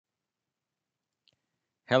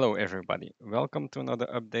Hello everybody, welcome to another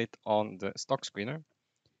update on the stock screener.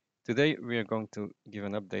 Today we are going to give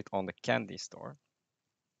an update on the candy store.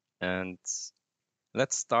 And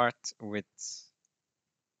let's start with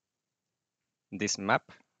this map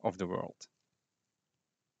of the world.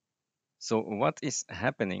 So what is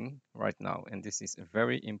happening right now, and this is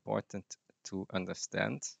very important to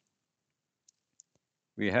understand.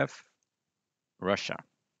 We have Russia,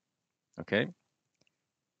 okay?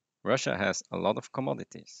 Russia has a lot of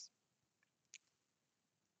commodities,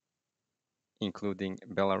 including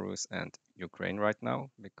Belarus and Ukraine right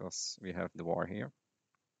now, because we have the war here.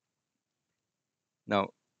 Now,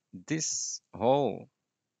 this whole,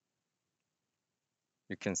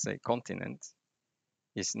 you can say, continent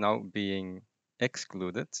is now being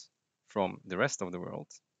excluded from the rest of the world.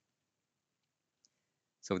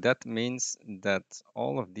 So that means that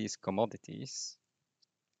all of these commodities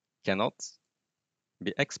cannot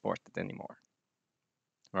be exported anymore,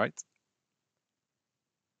 right?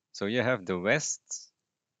 So you have the West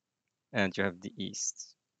and you have the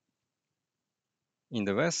East. In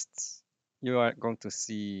the West, you are going to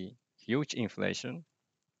see huge inflation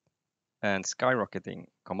and skyrocketing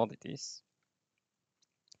commodities.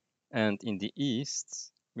 And in the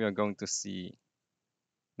East, we are going to see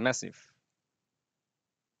massive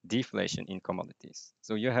deflation in commodities.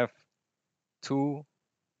 So you have two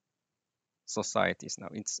societies now.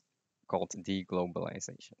 It's called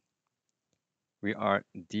deglobalization. We are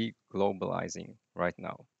deglobalizing right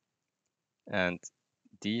now. And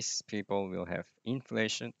these people will have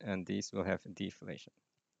inflation and these will have deflation.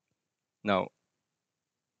 Now,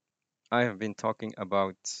 I have been talking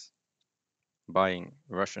about buying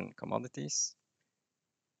Russian commodities.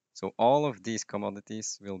 So all of these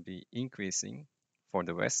commodities will be increasing for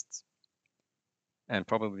the West and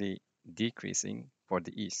probably decreasing for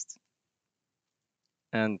the East.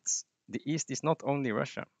 And the East is not only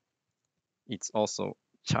Russia, it's also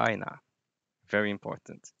China. Very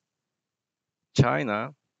important. China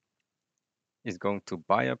is going to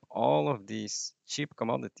buy up all of these cheap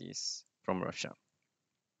commodities from Russia.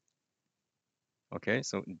 Okay,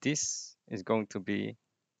 so this is going to be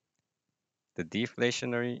the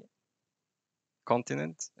deflationary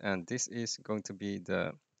continent, and this is going to be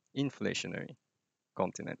the inflationary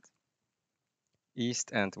continent,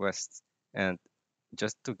 East and West. And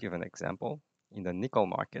just to give an example, in the nickel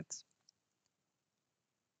market,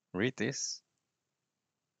 read this.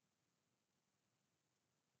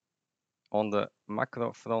 On the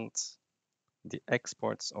macro front, the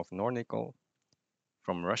exports of Nornickel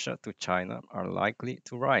from Russia to China are likely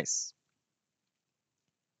to rise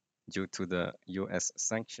due to the US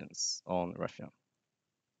sanctions on Russia.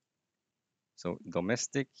 So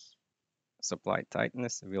domestic supply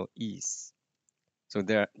tightness will ease. So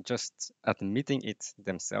they're just admitting it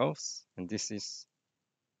themselves, and this is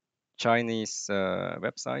Chinese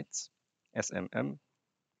website, SMM.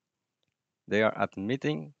 They are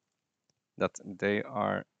admitting that they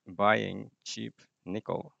are buying cheap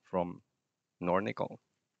nickel from Nornickel.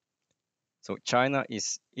 So China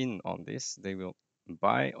is in on this. They will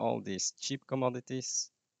buy all these cheap commodities,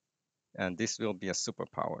 and this will be a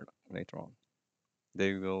superpower later on.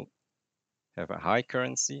 They will have a high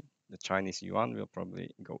currency. The Chinese yuan will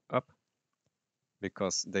probably go up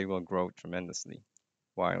because they will grow tremendously,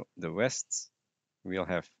 while the West will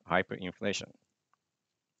have hyperinflation.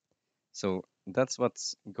 So that's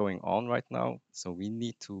what's going on right now. So we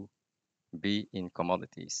need to be in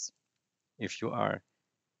commodities. If you are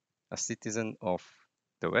a citizen of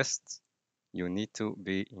the West, you need to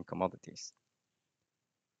be in commodities,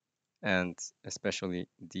 and especially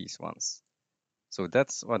these ones. So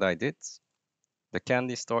that's what I did. The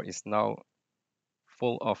candy store is now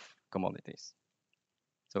full of commodities.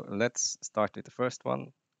 So let's start with the first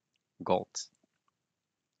one, gold.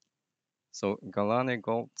 So Galane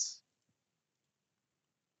gold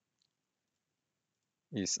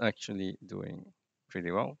is actually doing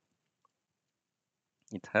pretty well.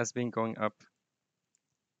 It has been going up,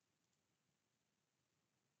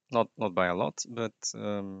 not by a lot, but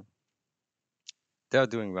they are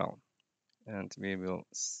doing well. And we will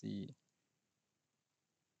see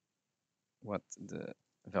what the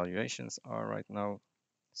valuations are right now.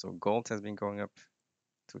 So gold has been going up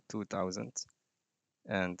to 2000,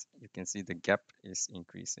 and you can see the gap is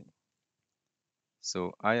increasing.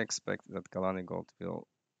 So I expect that Galani gold will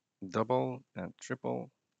double and triple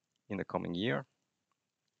in the coming year.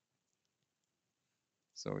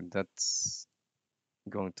 So that's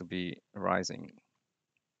going to be rising.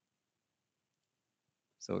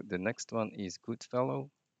 So the next one is Goodfellow.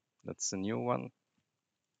 That's a new one.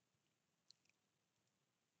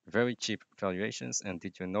 very cheap valuations. And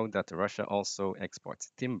did you know that Russia also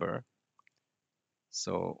exports timber?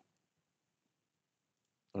 So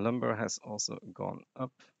lumber has also gone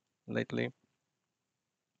up lately. You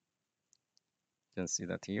can see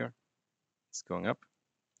that here. It's going up.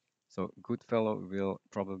 So Goodfellow will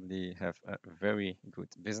probably have a very good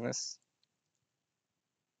business.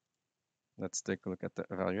 Let's take a look at the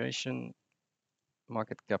valuation.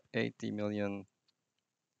 Market cap 80 million,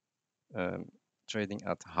 trading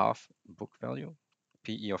at half book value,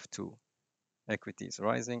 PE of 2. Equity is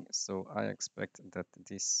rising, so I expect that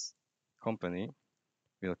this company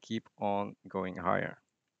will keep on going higher.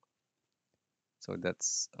 So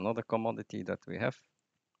that's another commodity that we have.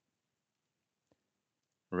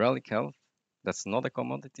 Relic Health, that's not a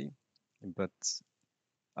commodity, but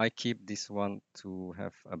I keep this one to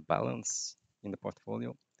have a balance in the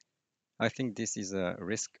portfolio. I think this is a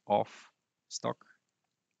risk-off stock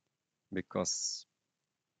because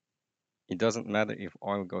it doesn't matter if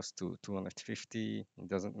oil goes to 250. It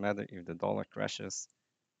doesn't matter if the dollar crashes.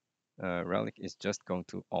 Relic is just going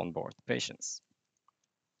to onboard patients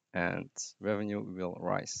and revenue will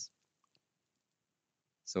rise.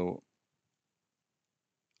 So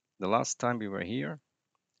the last time we were here,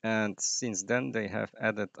 and since then they have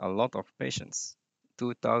added a lot of patients,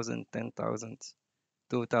 2,000, 10,000,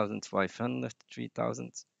 2,500,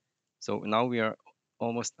 3,000. So now we are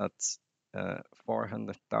almost at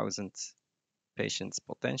 400,000 patients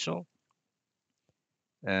potential.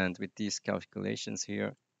 And with these calculations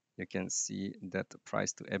here, you can see that the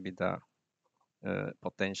price to EBITDA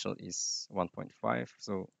potential is 1.5.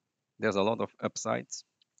 So there's a lot of upsides.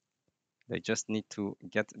 They just need to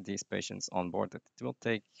get these patients onboarded. It will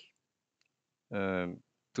take 2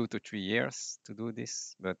 to 3 years to do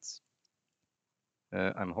this, but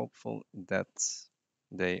I'm hopeful that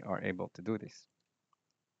they are able to do this.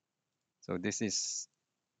 So this is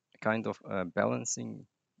kind of balancing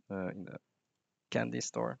in the candy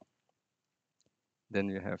store. Then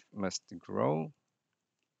we have must grow.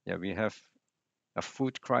 Yeah, we have a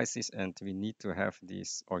food crisis and we need to have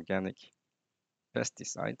these organic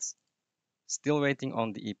pesticides. Still waiting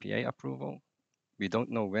on the EPA approval. We don't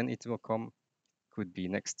know when it will come. Could be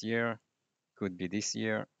next year, could be this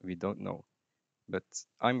year, we don't know. But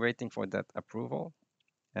I'm waiting for that approval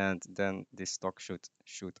and then this stock should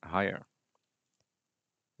shoot higher.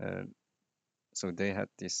 So they had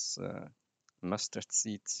this mustard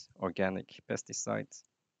seed organic pesticide,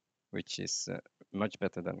 which is much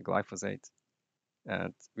better than glyphosate.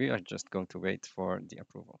 And we are just going to wait for the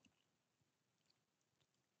approval.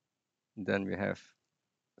 Then we have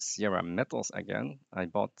Sierra Metals again. I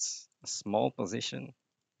bought a small position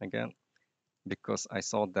again because I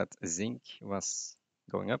saw that zinc was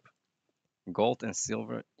going up. Gold and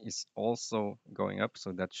silver is also going up,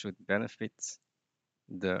 so that should benefit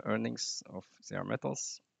the earnings of Sierra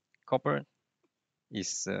Metals. Copper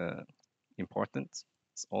is important.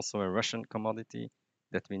 It's also a Russian commodity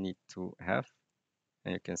that we need to have.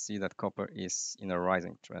 And you can see that copper is in a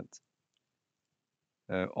rising trend.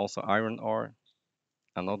 Also iron ore,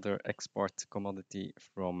 another export commodity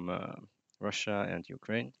from Russia and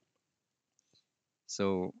Ukraine.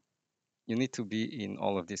 So you need to be in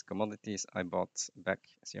all of these commodities. I bought back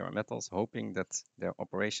Sierra Metals, hoping that their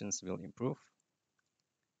operations will improve.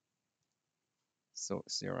 So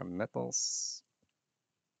Sierra Metals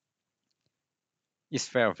is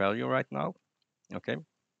fair value right now, okay?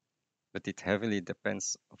 But it heavily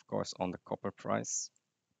depends, of course, on the copper price.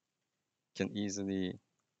 Can easily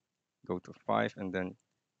go to 5 and then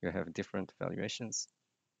you have different valuations.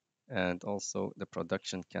 And also the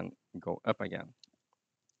production can go up again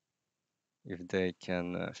if they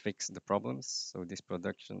can fix the problems. So this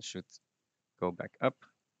production should go back up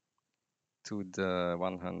to the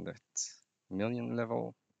 100 million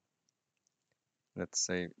level. Let's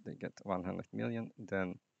say they get 100 million,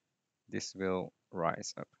 then this will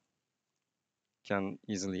rise up. Can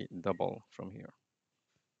easily double from here.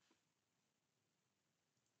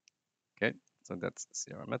 Okay, so that's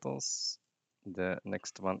Sierra Metals. The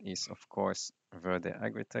next one is, of course, Verde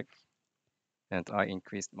Agritech. And I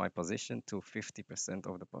increased my position to 50%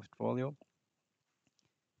 of the portfolio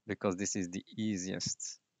because this is the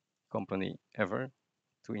easiest company ever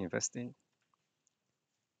to invest in.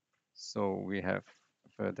 So we have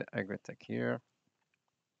Verde Agritech here.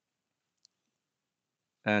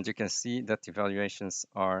 And you can see that the valuations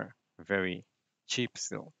are very cheap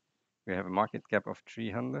still. We have a market cap of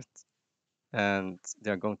 300 and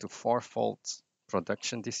they're going to fourfold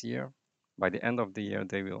production this year. By the end of the year,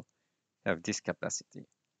 they will have this capacity.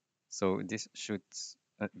 So this should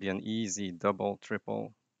be an easy double,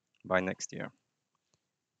 triple by next year.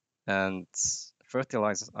 And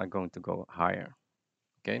fertilizers are going to go higher.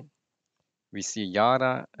 Okay, we see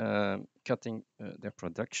Yara cutting their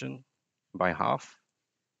production by half.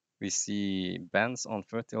 We see bans on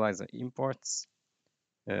fertilizer imports.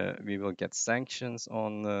 We will get sanctions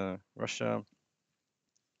on Russia.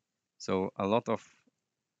 So a lot of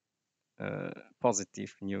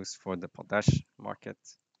positive news for the potash market.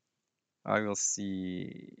 I will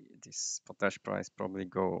see this potash price probably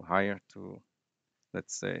go higher to,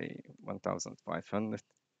 let's say, 1,500,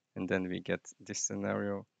 and then we get this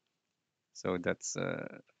scenario. So that's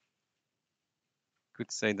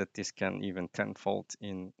could say that this can even tenfold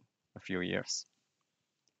in a few years.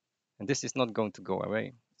 And this is not going to go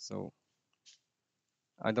away. So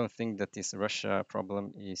I don't think that this Russia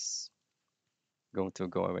problem is going to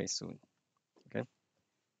go away soon. Okay,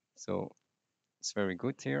 so it's very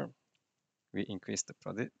good here. We increase the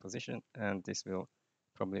position, and this will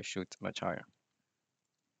probably shoot much higher.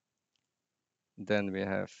 Then we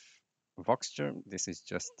have Voxture. This is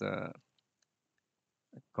just a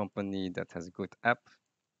company that has a good app.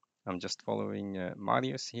 I'm just following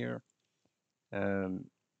Marius here. The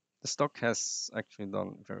stock has actually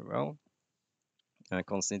done very well,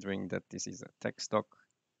 considering that this is a tech stock.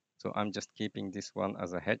 So I'm just keeping this one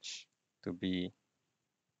as a hedge to be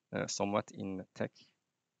somewhat in tech.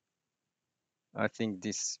 I think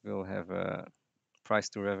this will have a price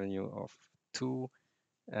to revenue of 2,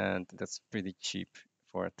 and that's pretty cheap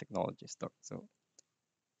for a technology stock. So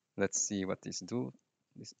let's see what this do.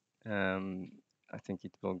 This, I think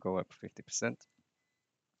it will go up 50%.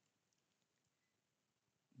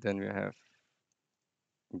 Then we have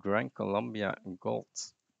Gran Colombia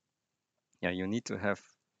Gold. Yeah, you need to have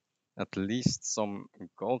at least some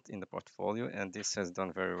gold in the portfolio, and this has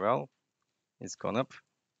done very well. It's gone up.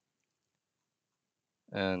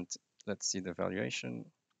 And let's see the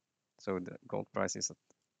valuation. So the gold price is at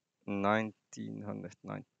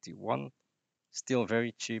 1991, still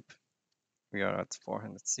very cheap. We are at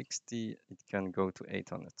 460. It can go to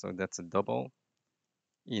 800. So that's a double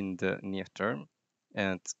in the near term.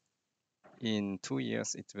 And in 2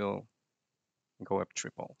 years, it will go up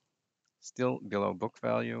triple. Still below book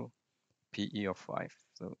value, PE of 5.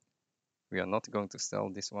 So we are not going to sell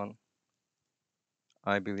this one.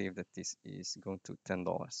 I believe that this is going to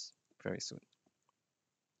 $10 very soon.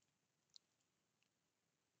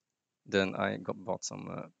 Then I bought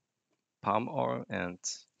some palm oil and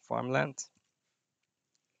farmland.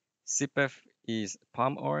 CPEF is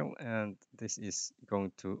palm oil, and this is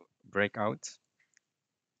going to break out.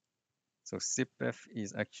 So CPEF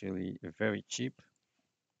is actually very cheap.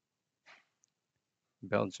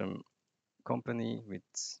 Belgium company with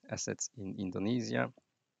assets in Indonesia.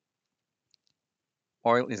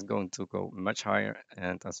 Oil is going to go much higher,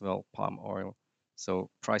 and as well palm oil. So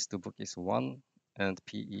price to book is 1 and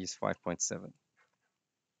PE is 5.7.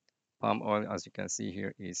 Palm oil, as you can see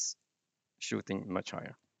here, is shooting much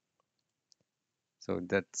higher. So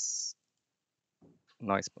that's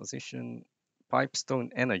nice position.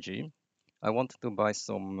 Pipestone Energy. I wanted to buy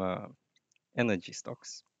some energy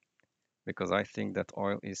stocks because I think that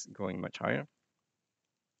oil is going much higher.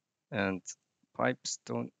 And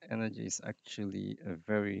Pipestone Energy is actually a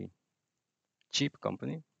very cheap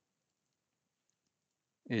company.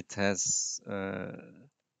 It has a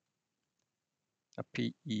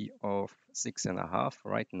PE of 6.5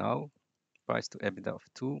 right now, price to EBITDA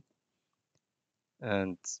of 2.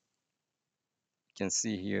 And you can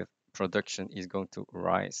see here production is going to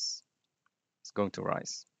rise. It's going to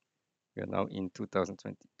rise. We are now in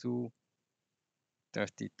 2022,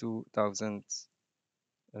 32,000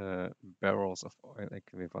 barrels of oil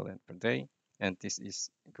equivalent per day, and this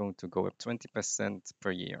is going to go up 20%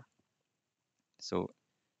 per year. So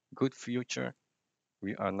good future.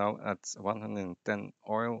 We are now at 110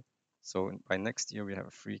 oil. So by next year, we have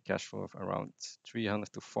a free cash flow of around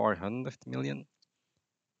 300 to 400 million.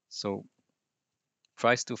 So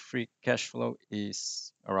price to free cash flow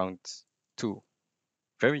is around 2.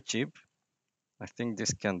 Very cheap. I think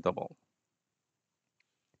this can double,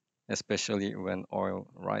 especially when oil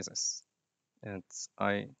rises. And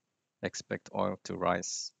I expect oil to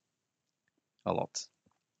rise a lot.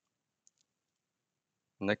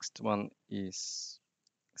 Next one is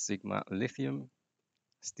Sigma Lithium.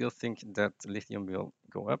 Still think that lithium will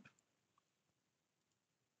go up.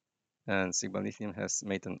 And Sigma Lithium has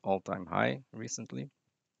made an all-time high recently.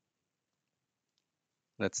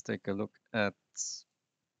 Let's take a look at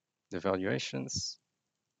the valuations.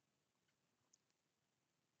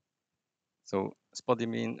 So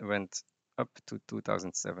spodumene went up to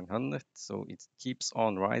 2,700, so it keeps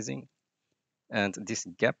on rising, and this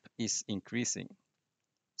gap is increasing.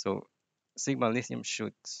 So Sigma Lithium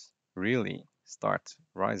should really start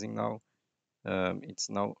rising now. It's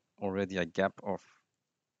now already a gap of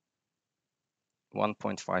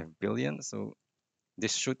 1.5 billion, so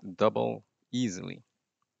this should double easily.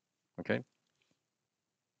 Okay,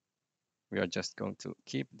 we are just going to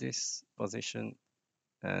keep this position,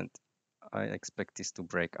 and I expect this to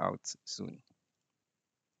break out soon.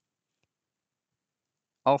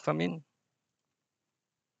 Alphamin.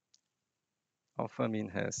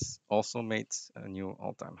 Alphamin has also made a new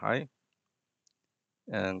all-time high.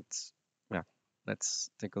 And yeah, let's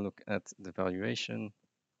take a look at the valuation.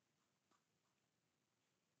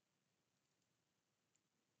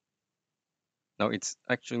 Now it's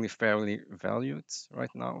actually fairly valued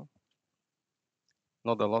right now.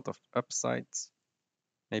 Not a lot of upside,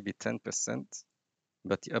 maybe 10%,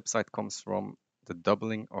 but the upside comes from the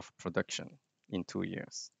doubling of production in 2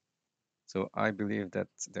 years. So I believe that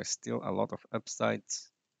there's still a lot of upside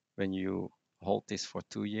when you hold this for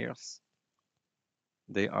 2 years.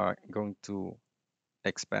 They are going to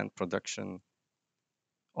expand production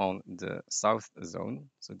on the south zone.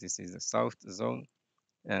 So this is the south zone,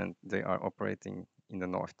 and they are operating in the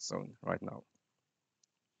north zone right now.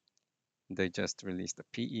 They just released a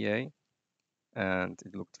PEA, and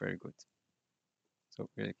it looked very good. So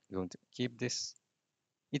we're going to keep this.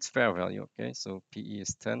 It's fair value, okay? So PE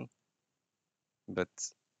is 10, but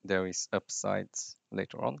there is upside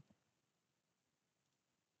later on.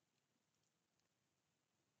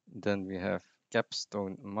 Then we have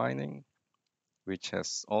Capstone Mining, which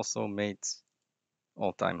has also made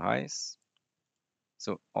all-time highs.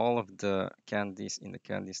 So all of the candies in the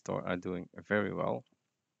candy store are doing very well.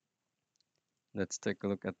 Let's take a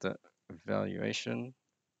look at the valuation.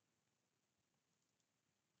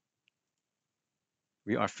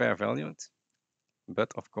 We are fair valued,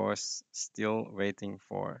 but of course still waiting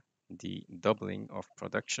for the doubling of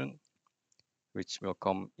production, which will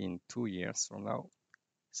come in 2 years from now.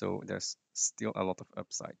 So there's still a lot of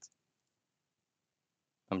upside.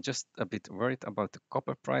 I'm just a bit worried about the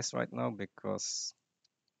copper price right now because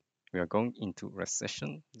we are going into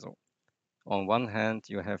recession. So on one hand,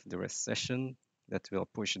 you have the recession that will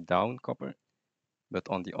push down copper, but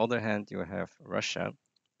on the other hand, you have Russia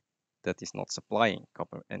that is not supplying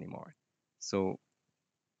copper anymore. So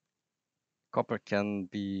copper can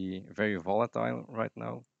be very volatile right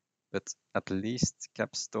now, but at least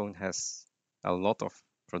Capstone has a lot of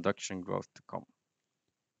production growth to come.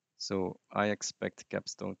 So I expect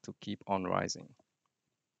Capstone to keep on rising,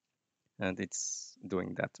 and it's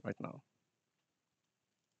doing that right now.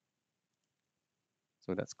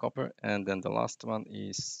 So that's copper. And then the last one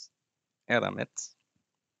is Eramet,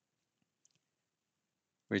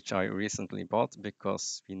 which I recently bought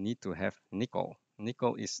because we need to have nickel.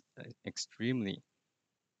 Nickel is extremely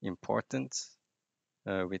important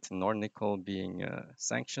with Nornickel being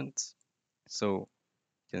sanctioned. So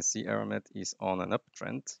you can see Eramet is on an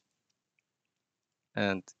uptrend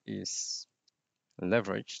and is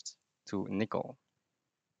leveraged to nickel.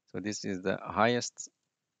 So this is the highest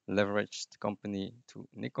leveraged company to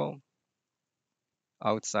nickel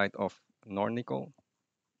outside of Nornickel,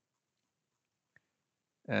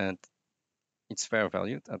 and it's fair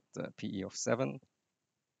valued at the PE of 7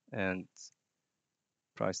 and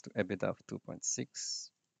price to EBITDA of 2.6.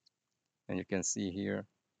 And you can see here,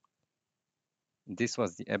 this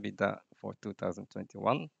was the EBITDA for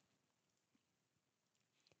 2021.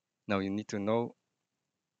 Now you need to know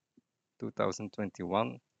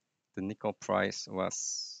 2021, the nickel price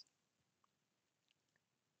was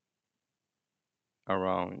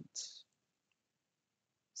around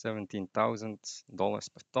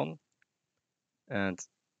 $17,000 per ton. And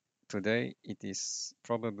today it is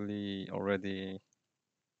probably already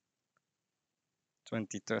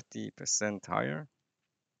 20-30% higher,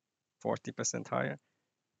 40% higher.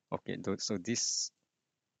 Okay, so this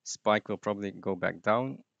spike will probably go back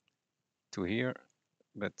down to here,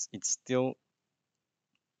 but it's still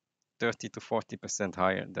 30-40%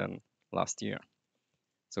 higher than last year.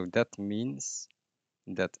 So that means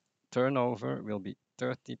that turnover will be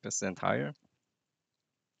 30% higher,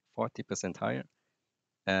 40% higher,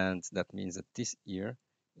 and that means that this year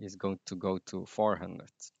is going to go to 400.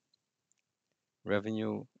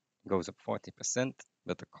 Revenue goes up 40%,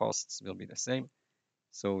 but the costs will be the same.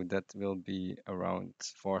 So that will be around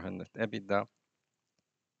 400 EBITDA,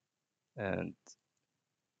 and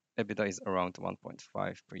EBITDA is around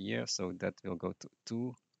 1.5 per year, so that will go to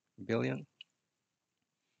 2 billion.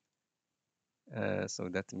 So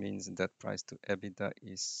that means that price to EBITDA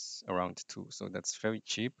is around 2. So that's very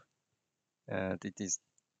cheap, and it is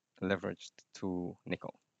leveraged to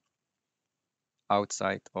nickel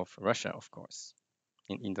outside of Russia, of course,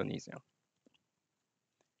 in Indonesia.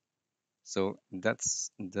 So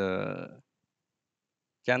that's the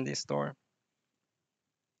candy store.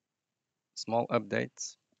 Small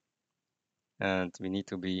updates, and we need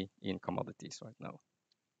to be in commodities right now.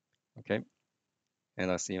 Okay,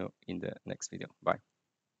 and I'll see you in the next video. Bye.